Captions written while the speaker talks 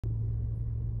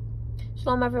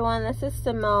Shalom, everyone. This is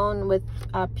Simone with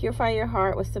Purify Your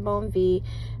Heart with Simone V.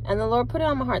 And the Lord put it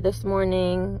on my heart this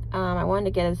morning. I wanted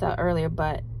to get this out earlier,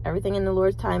 but everything in the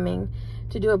Lord's timing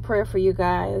to do a prayer for you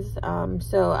guys.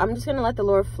 So I'm just going to let the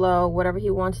Lord flow whatever he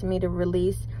wants me to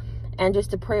release and just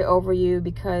to pray over you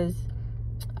because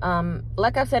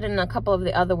like I've said in a couple of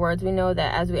the other words, we know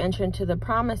that as we enter into the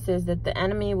promises that the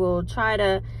enemy will try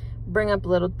to bring up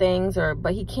little things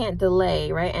but he can't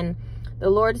delay, right? And the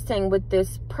Lord is saying with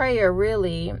this prayer,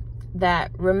 really,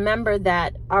 that remember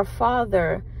that our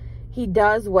Father, he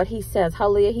does what he says.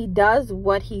 Hallelujah. He does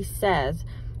what he says,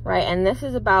 right? And this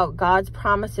is about God's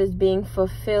promises being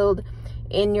fulfilled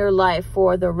in your life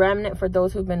for the remnant, for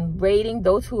those who've been waiting,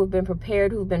 those who have been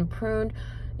prepared, who've been pruned.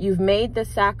 You've made the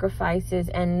sacrifices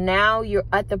and now you're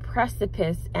at the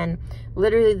precipice, and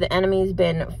literally the enemy's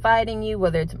been fighting you,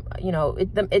 whether it's,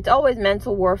 it's always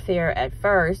mental warfare at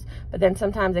first, but then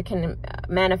sometimes it can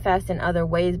manifest in other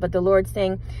ways. But the Lord's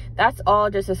saying that's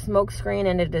all just a smokescreen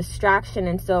and a distraction.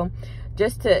 And so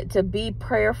just to be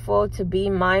prayerful, to be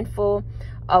mindful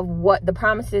of what the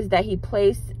promises that he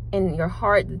placed in your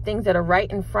heart, the things that are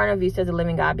right in front of you, says the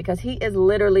living God, because he is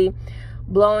literally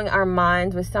blowing our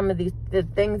minds with some of the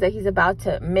things that he's about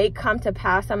to make come to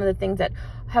pass, some of the things that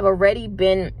have already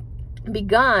been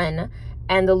begun.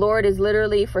 And the Lord is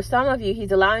literally, for some of you,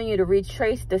 he's allowing you to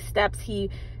retrace the steps he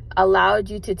allowed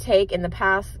you to take in the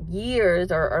past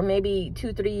years, or maybe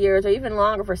 2-3 years, or even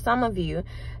longer for some of you,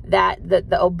 that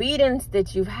the obedience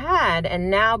that you've had, and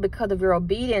now because of your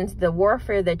obedience, the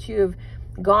warfare that you've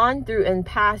gone through in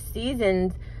past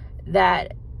seasons,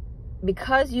 that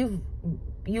because you've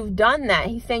done that,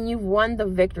 he's saying you've won the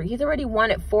victory. He's already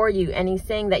won it for you, and he's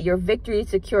saying that your victory is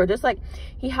secure. Just like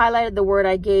he highlighted the word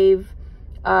I gave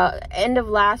end of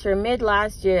last year, mid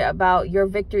last year, about your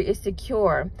victory is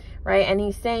secure, right? And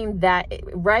he's saying that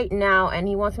right now, and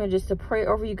he wants me just to pray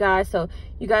over you guys. So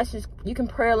you guys you can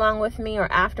pray along with me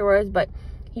or afterwards, but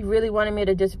he really wanted me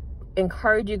to just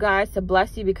encourage you guys, to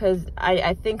bless you, because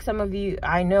I think some of you,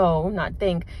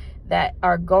 that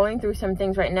are going through some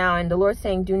things right now, and the Lord's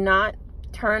saying do not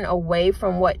turn away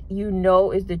from what you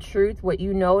know is the truth, what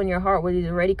you know in your heart, what he's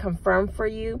already confirmed for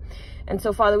you. And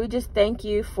so, Father, we just thank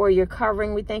you for your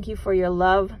covering. We thank you for your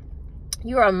love.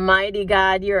 You're a mighty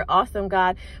God. You're an awesome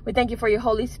God. We thank you for your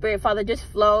Holy Spirit. Father, just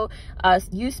flow.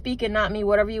 You speak and not me.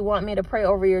 Whatever you want me to pray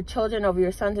over your children, over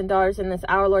your sons and daughters in this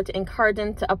hour, Lord, to encourage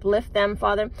them, to uplift them,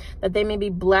 Father, that they may be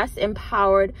blessed,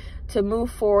 empowered to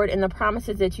move forward in the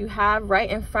promises that you have right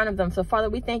in front of them. So, Father,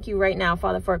 we thank you right now,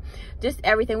 Father, for just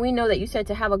everything. We know that you said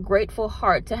to have a grateful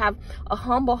heart, to have a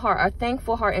humble heart, a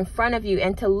thankful heart in front of you,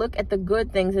 and to look at the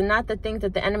good things and not the things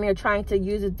that the enemy are trying to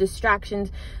use as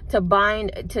distractions to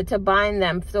bind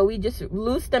them. So we just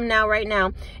loose them now, right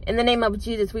now, in the name of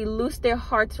Jesus. We loose their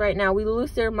hearts right now. We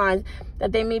loose their minds,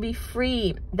 that they may be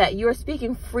free, that you're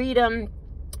speaking freedom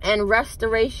and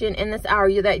restoration in this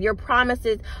hour, that your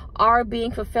promises are being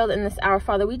fulfilled in this hour.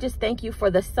 Father, we just thank you for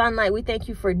the sunlight. We thank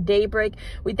you for daybreak.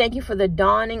 We thank you for the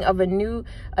dawning of a new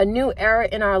era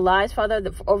in our lives, Father,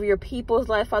 over your people's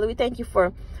life. Father, we thank you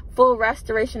for full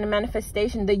restoration and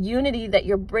manifestation, the unity that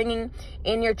you're bringing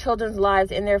in your children's lives,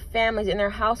 in their families, in their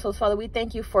households. Father, we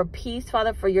thank you for peace,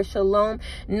 Father, for your shalom,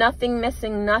 nothing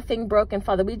missing, nothing broken.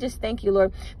 Father, we just thank you,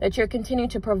 Lord, that you're continuing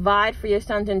to provide for your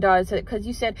sons and daughters, because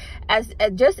you said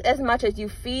just as much as you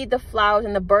feed the flowers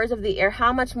and the birds of the air,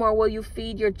 how much more will you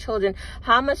feed your children?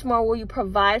 How much more will you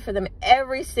provide for them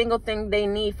every single thing they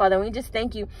need, Father? And we just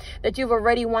thank you that you've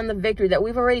already won the victory, that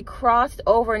we've already crossed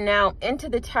over now into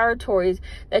the territories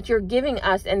that you're giving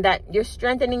us, and that you're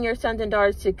strengthening your sons and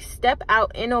daughters to step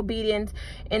out in obedience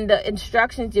in the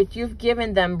instructions that you've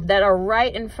given them that are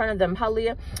right in front of them.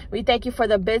 Hallelujah. We thank you for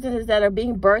the businesses that are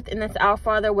being birthed in this hour,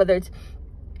 Father, whether it's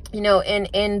in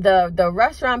the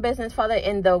restaurant business, Father,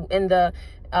 in the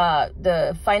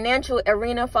financial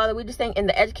arena, Father. We just think in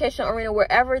the educational arena,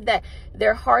 wherever that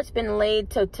their heart's been laid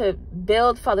to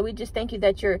build, Father, we just thank you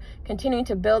that you're continuing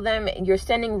to build them, and you're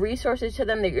sending resources to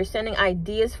them, that you're sending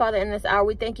ideas, Father, in this hour.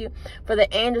 We thank you for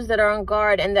the angels that are on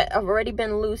guard and that have already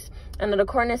been loosed, and that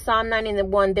according to Psalm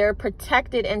 91, they're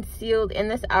protected and sealed in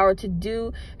this hour to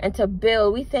do and to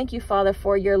build. We thank you, Father,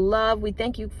 for your love. We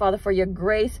thank you, Father, for your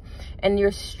grace and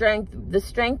your strength, the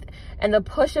strength and the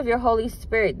push of your Holy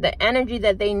Spirit, the energy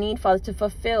that they need, Father, to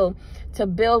fulfill, to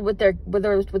build with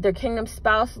their kingdom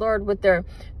spouse, Lord, with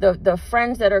the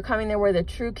friends that are coming their way, the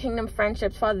true kingdom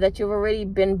friendships, Father, that you've already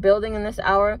been building in this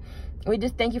hour. We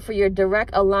just thank you for your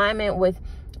direct alignment with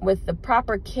the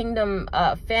proper kingdom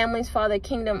families, Father,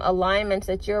 kingdom alignments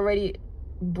that you're already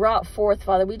brought forth,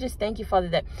 Father. We just thank you, Father,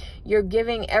 that you're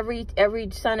giving every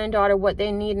son and daughter what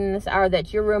they need in this hour,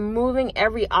 that you're removing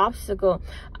every obstacle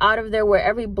out of their way,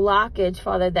 every blockage,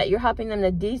 Father, that you're helping them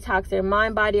to detox their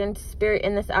mind, body, and spirit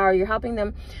in this hour. You're helping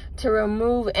them to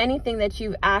remove anything that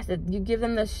you've asked, that you give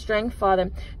them the strength,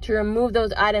 Father, to remove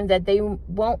those items, that they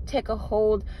won't take a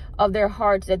hold of their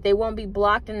hearts, that they won't be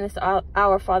blocked in this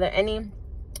hour, Father.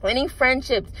 Any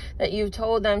friendships that you've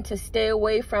told them to stay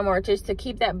away from, or just to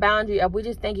keep that boundary up, we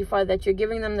just thank you, Father, that you're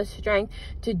giving them the strength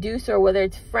to do so, whether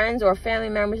it's friends or family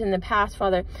members in the past,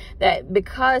 Father, that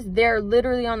because they're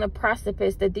literally on the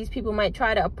precipice, that these people might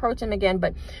try to approach them again,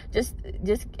 but just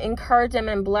encourage them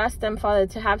and bless them, Father,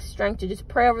 to have strength to just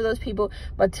pray over those people,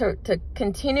 but to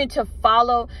continue to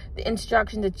follow the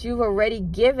instructions that you've already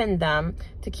given them,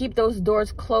 to keep those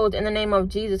doors closed in the name of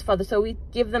Jesus, Father. So we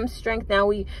give them strength now.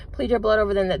 We plead your blood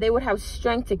over them, that they would have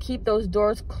strength to keep those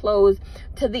doors closed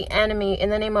to the enemy in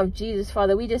the name of Jesus,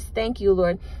 Father. We just thank you,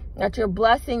 Lord, that you're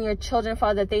blessing your children,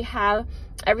 Father, that they have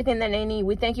everything that they need.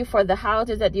 We thank you for the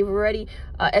houses that you've already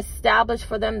established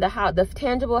for them, the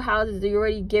tangible houses that you're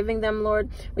already giving them, Lord.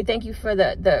 We thank you for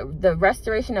the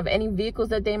restoration of any vehicles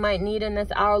that they might need in this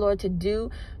hour, Lord,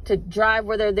 to drive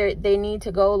where they need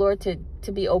to go, Lord,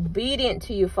 to be obedient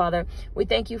to you, Father. We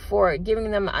thank you for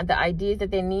giving them the ideas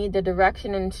that they need, the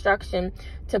direction and instruction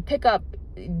to pick up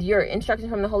your instructions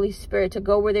from the Holy Spirit to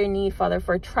go where they need, Father,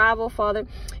 for travel, Father,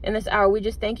 in this hour. We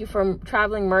just thank you for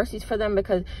traveling mercies for them,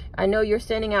 because I know you're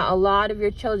sending out a lot of your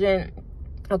children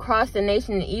across the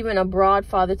nation and even abroad,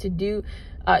 Father, to do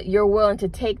your will and to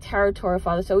take territory,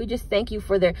 Father. So we just thank you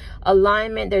for their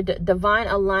alignment, their divine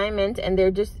alignment, and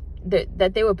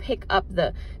that they will pick up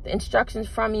the instructions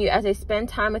from you as they spend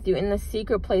time with you in the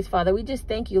secret place, Father. We just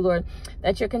thank you, Lord,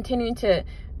 that you're continuing to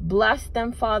bless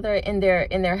them, Father, in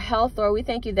their health, Lord. We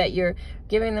thank you that you're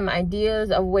giving them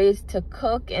ideas of ways to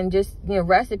cook, and just,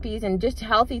 recipes and just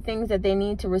healthy things that they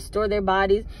need to restore their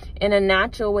bodies in a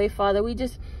natural way, Father.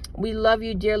 We love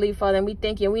you dearly, Father, and we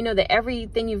thank you. And we know that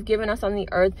everything you've given us on the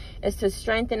earth is to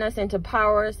strengthen us and to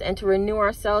power us and to renew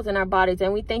ourselves and our bodies.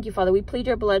 And we thank you, Father. We plead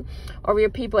your blood over your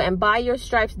people, and by your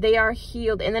stripes they are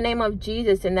healed in the name of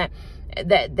Jesus, and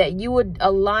that you would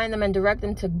align them and direct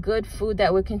them to good food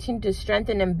that would continue to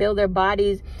strengthen and build their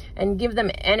bodies and give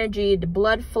them energy, the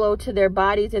blood flow to their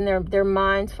bodies and their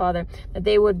minds, Father, that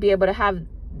they would be able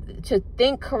to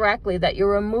think correctly, that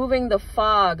you're removing the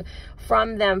fog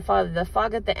from them, Father, the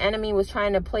fog that the enemy was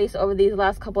trying to place over these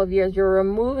last couple of years. You're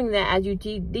removing that as you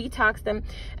detox them,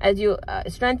 as you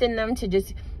strengthen them to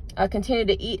just continue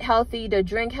to eat healthy, to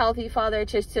drink healthy, Father,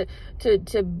 just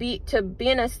to be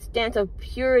in a stance of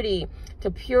purity, to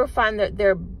purify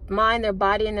their mind, their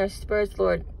body, and their spirits,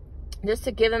 Lord. Just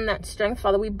to give them that strength,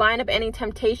 Father. We bind up any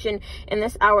temptation in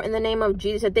this hour in the name of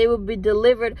Jesus, that they will be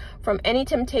delivered from any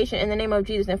temptation in the name of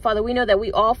Jesus. And Father, we know that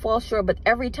we all fall short, but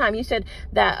every time you said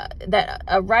that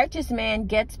a righteous man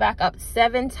gets back up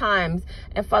 7 times.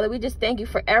 And Father, we just thank you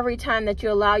for every time that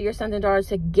you allow your sons and daughters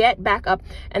to get back up,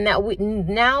 and that we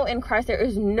now in Christ there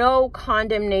is no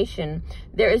condemnation.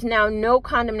 There is now no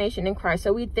condemnation in Christ.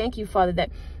 So we thank you, Father, that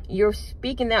you're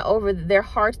speaking that over their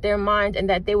hearts, their minds, and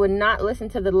that they would not listen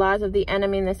to the lies of the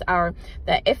enemy in this hour,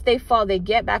 that if they fall, they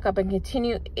get back up and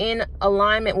continue in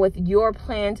alignment with your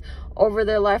plans over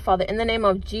their life, Father, in the name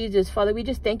of Jesus. Father, we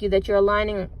just thank you that you're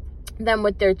aligning them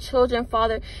with their children,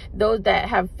 Father, those that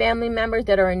have family members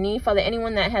that are in need, Father,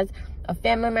 anyone that has a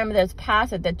family member that's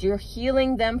passed, that you're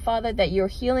healing them, Father, that you're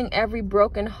healing every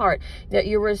broken heart, that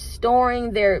you're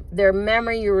restoring their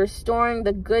memory, you're restoring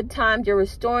the good times, you're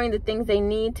restoring the things they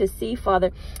need to see,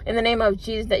 Father, in the name of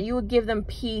Jesus, that you would give them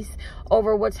peace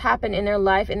over what's happened in their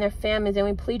life, in their families. And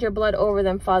we plead your blood over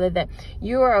them, Father, that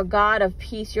you are a God of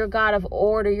peace, you're a God of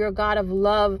order, you're a God of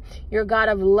love, you're a God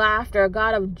of laughter, a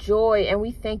God of joy. And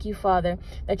we thank you, Father,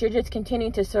 that you're just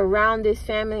continuing to surround these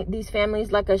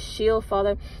families like a shield,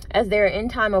 Father, as they're in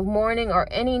time of mourning or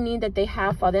any need that they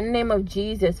have, Father, in the name of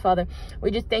Jesus, Father.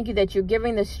 We just thank you that you're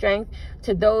giving the strength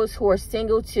to those who are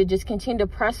single to just continue to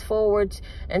press forward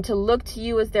and to look to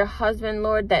you as their husband,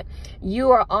 Lord, that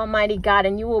you are Almighty God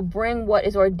and you will bring what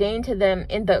is ordained to them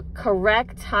in the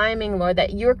correct timing, Lord,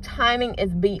 that your timing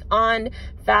is beyond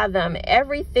fathom.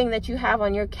 Everything that you have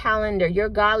on your calendar, your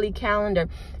godly calendar,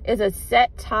 is a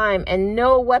set time, and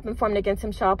no weapon formed against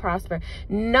them shall prosper.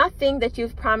 Nothing that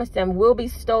you've promised them will be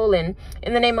stolen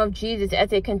in the name of Jesus, as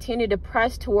they continue to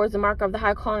press towards the mark of the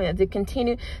high calling, as they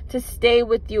continue to stay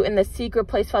with you in the secret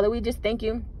place, Father. We just thank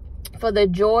you for the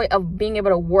joy of being able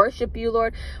to worship you,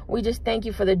 Lord. We just thank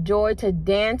you for the joy to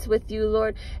dance with you,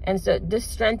 Lord. And so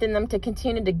just strengthen them to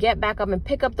continue to get back up and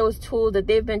pick up those tools that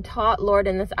they've been taught, Lord,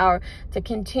 in this hour, to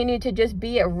continue to just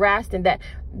be at rest, and that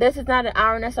this is not an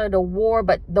hour necessarily to war,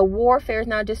 but the warfare is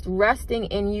now just resting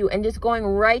in you and just going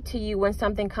right to you when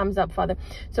something comes up, Father.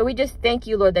 So we just thank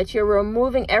you, Lord, that you're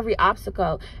removing every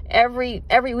obstacle,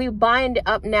 we bind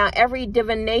up now every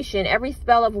divination, every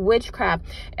spell of witchcraft,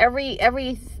 every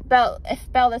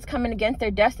spell that's coming against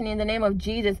their destiny in the name of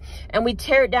Jesus. And we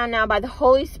tear it down now by the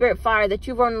Holy Spirit fire that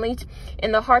you've unleashed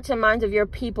in the hearts and minds of your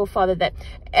people, Father, that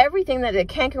everything that the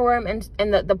cankerworm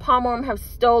and the palmerworm have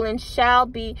stolen shall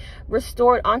be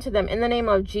restored unto them in the name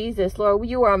of Jesus. Lord,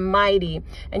 you are mighty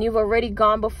and you've already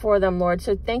gone before them, Lord.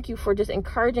 So thank you for just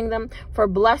encouraging them, for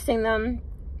blessing them,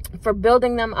 for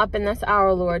building them up in this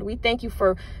hour, Lord. We thank you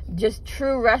for just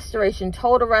true restoration,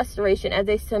 total restoration, as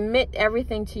they submit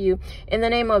everything to you in the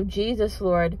name of Jesus,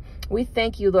 Lord. We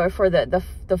thank you, Lord, for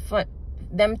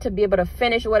them to be able to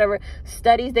finish whatever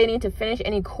studies they need to finish,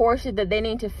 any courses that they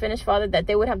need to finish, Father, that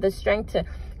they would have the strength to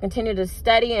continue to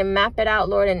study and map it out,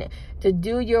 Lord, and to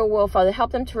do your will, Father.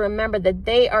 Help them to remember that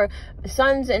they are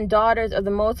sons and daughters of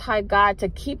the Most High God, to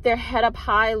keep their head up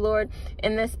high, Lord,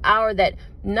 in this hour, that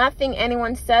nothing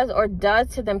anyone says or does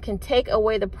to them can take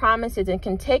away the promises and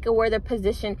can take away their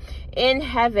position in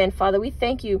heaven, Father. We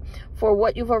thank you for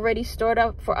what you've already stored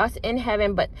up for us in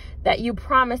heaven, but that you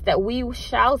promise that we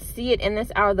shall see it in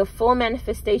this hour, the full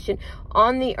manifestation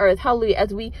on the earth. Hallelujah.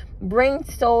 As we bring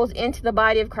souls into the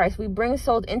body of Christ, we bring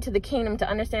souls into the kingdom to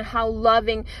understand how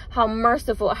loving, how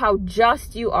merciful, how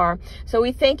just you are. So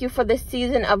we thank you for this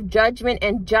season of judgment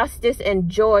and justice and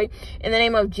joy in the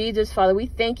name of Jesus, Father. We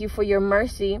thank you for your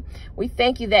mercy. We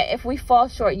thank you that if we fall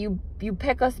short, you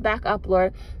pick us back up,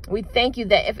 Lord. We thank you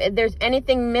that if there's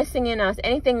anything missing in us,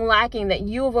 anything lacking, that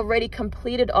you have already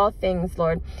completed all things,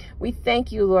 Lord. We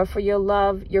thank you, Lord, for your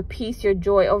love, your peace, your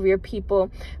joy over your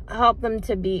people. Help them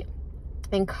to be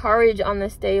encouraged on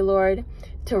this day, Lord,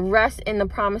 to rest in the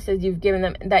promises you've given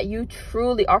them, that you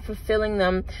truly are fulfilling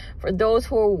them for those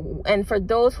who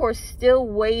are still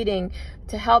waiting,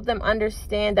 to help them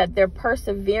understand that their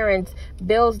perseverance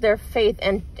builds their faith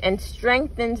and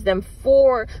strengthens them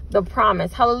for the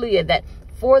promise. Hallelujah. That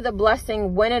for the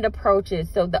blessing when it approaches.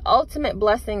 So the ultimate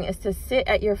blessing is to sit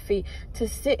at your feet, to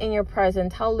sit in your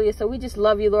presence. Hallelujah. So we just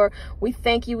love you, Lord. We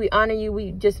thank you. We honor you.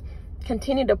 We just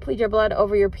continue to plead your blood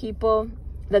over your people,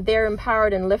 that they're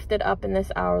empowered and lifted up in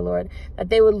this hour, Lord, that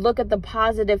they would look at the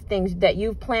positive things that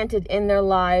you've planted in their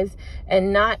lives,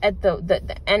 and not at the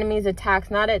enemy's attacks,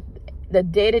 not at the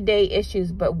day-to-day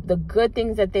issues, but the good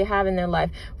things that they have in their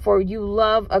life. For you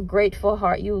love a grateful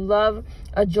heart. You love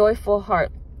a joyful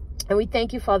heart. And we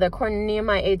thank you, Father, according to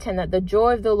Nehemiah 8:10, that the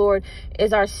joy of the Lord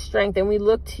is our strength. And we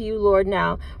look to you, Lord,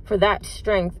 now for that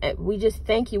strength. And we just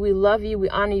thank you. We love you. We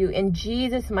honor you. In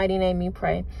Jesus' mighty name we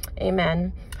pray.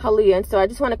 Amen. Hallelujah. And so I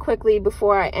just want to quickly,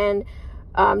 before I end,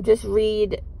 just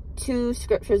read two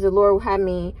scriptures the Lord had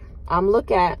me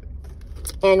look at.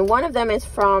 And one of them is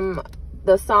from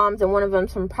the Psalms and one of them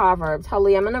is from Proverbs.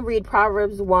 Hallelujah. I'm going to read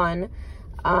Proverbs 1.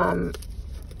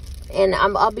 And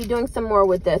I'll be doing some more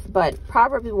with this, but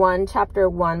Proverbs 1, chapter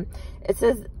 1, it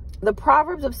says, the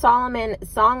Proverbs of Solomon,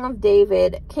 Song of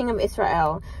David, King of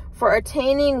Israel, for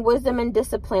attaining wisdom and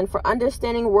discipline, for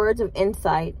understanding words of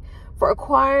insight, for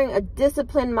acquiring a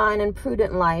disciplined mind and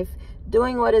prudent life,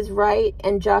 doing what is right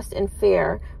and just and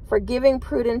fair, for giving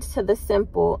prudence to the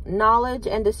simple, knowledge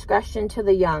and discretion to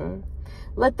the young.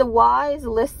 Let the wise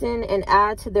listen and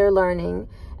add to their learning,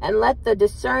 and let the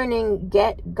discerning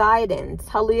get guidance.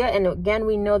 Hallelujah. And again,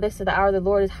 we know this is the hour the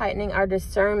Lord is heightening our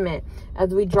discernment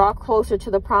as we draw closer to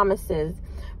the promises.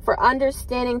 For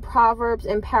understanding proverbs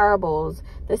and parables,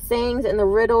 the sayings and the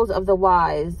riddles of the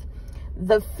wise.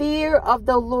 The fear of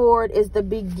the Lord is the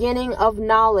beginning of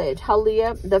knowledge.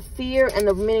 Hallelujah. The fear and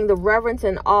meaning the reverence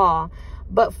and awe.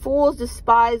 But fools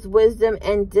despise wisdom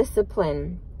and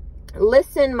discipline.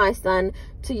 Listen, my son,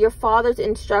 to your father's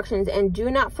instructions, and do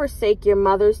not forsake your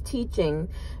mother's teaching.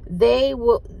 They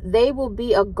will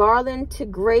be a garland to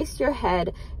grace your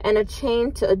head and a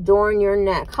chain to adorn your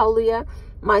neck. Hallelujah.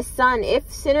 My son, if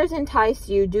sinners entice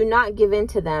you, do not give in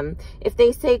to them. If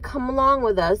they say, come along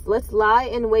with us, let's lie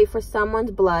in wait for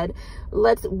someone's blood.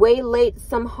 Let's waylay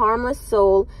some harmless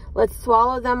soul. Let's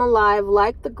swallow them alive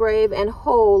like the grave and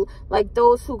whole like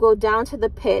those who go down to the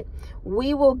pit.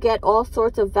 We will get all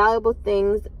sorts of valuable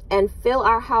things and fill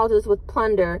our houses with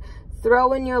plunder.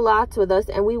 Throw in your lots with us,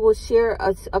 and we will share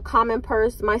a common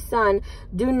purse. My son,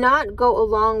 do not go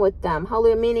along with them.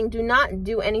 Hallelujah. Meaning, do not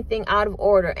do anything out of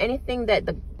order. Anything that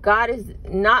God is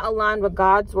not aligned with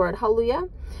God's word. Hallelujah.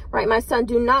 right? My son,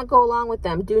 do not go along with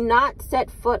them. Do not set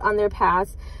foot on their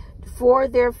paths, for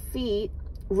their feet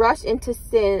rush into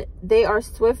sin. They are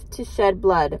swift to shed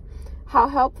blood. How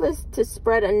helpless to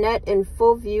spread a net in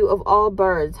full view of all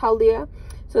birds. Hallelujah.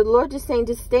 So the Lord just saying,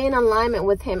 just stay in alignment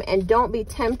with him and don't be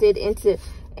tempted into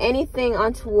anything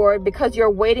untoward, because you're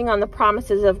waiting on the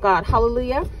promises of God.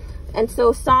 Hallelujah. And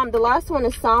so the last one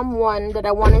is Psalm 1 that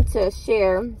I wanted to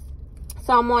share.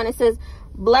 Psalm 1, it says,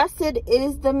 blessed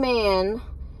is the man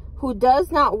who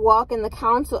does not walk in the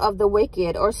counsel of the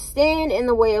wicked, or stand in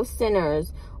the way of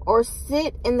sinners, or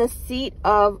sit in the seat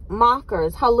of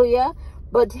mockers. Hallelujah.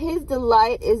 But his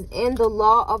delight is in the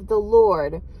law of the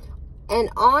Lord, and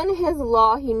on his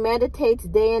law he meditates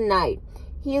day and night.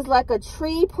 He is like a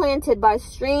tree planted by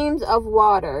streams of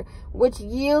water, which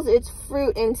yields its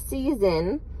fruit in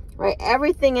season, right?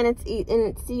 Everything in its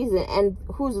season, and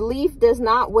whose leaf does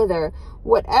not wither.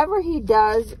 Whatever he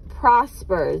does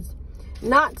prospers.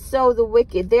 Not so the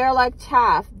wicked. They are like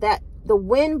chaff that the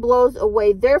wind blows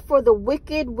away. Therefore the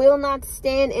wicked will not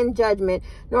stand in judgment,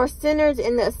 nor sinners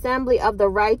in the assembly of the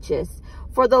righteous.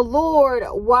 For the Lord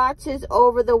watches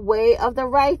over the way of the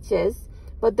righteous,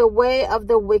 but the way of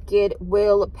the wicked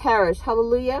will perish.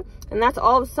 Hallelujah. And that's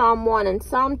all of Psalm 1. And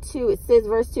Psalm 2, it says,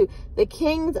 verse 2, the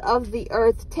kings of the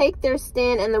earth take their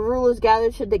stand, and the rulers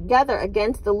gather together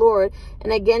against the Lord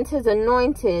and against his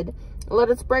anointed. Let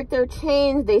us break their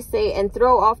chains, they say, and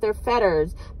throw off their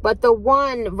fetters. But the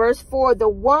one, verse 4, the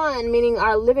one, meaning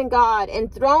our living God,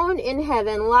 enthroned in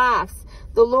heaven, laughs.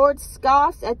 The Lord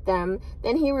scoffs at them.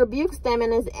 Then he rebukes them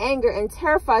in his anger and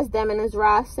terrifies them in his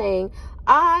wrath, saying,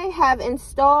 I have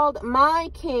installed my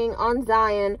king on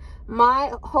Zion,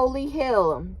 my holy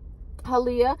hill.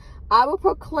 Hallelujah. I will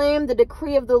proclaim the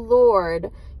decree of the Lord.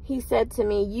 He said to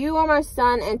me, you are my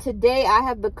son, and today I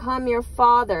have become your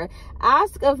father.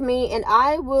 Ask of me, and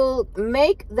I will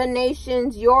make the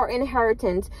nations your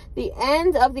inheritance, the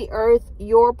ends of the earth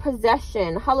your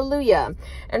possession. Hallelujah.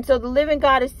 And so the living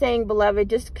God is saying, beloved,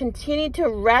 just continue to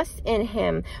rest in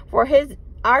him. For his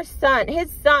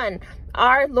son,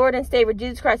 our Lord and Savior,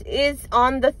 Jesus Christ, is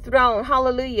on the throne.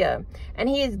 Hallelujah. And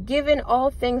he has given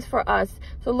all things for us.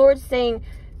 So Lord is saying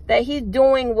that he's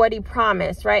doing what he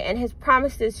promised, right? And his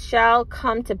promises shall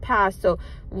come to pass. So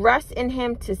rest in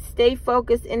him, to stay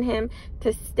focused in him,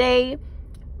 to stay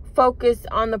focused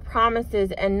on the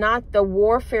promises and not the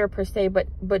warfare per se,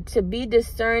 but to be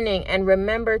discerning, and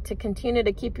remember to continue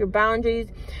to keep your boundaries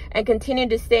and continue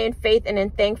to stay in faith and in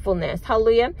thankfulness.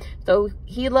 Hallelujah. So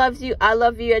he loves you. I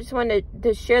love you. I just wanted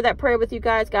to share that prayer with you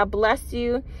guys. God bless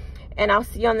you. And I'll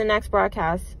see you on the next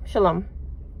broadcast. Shalom.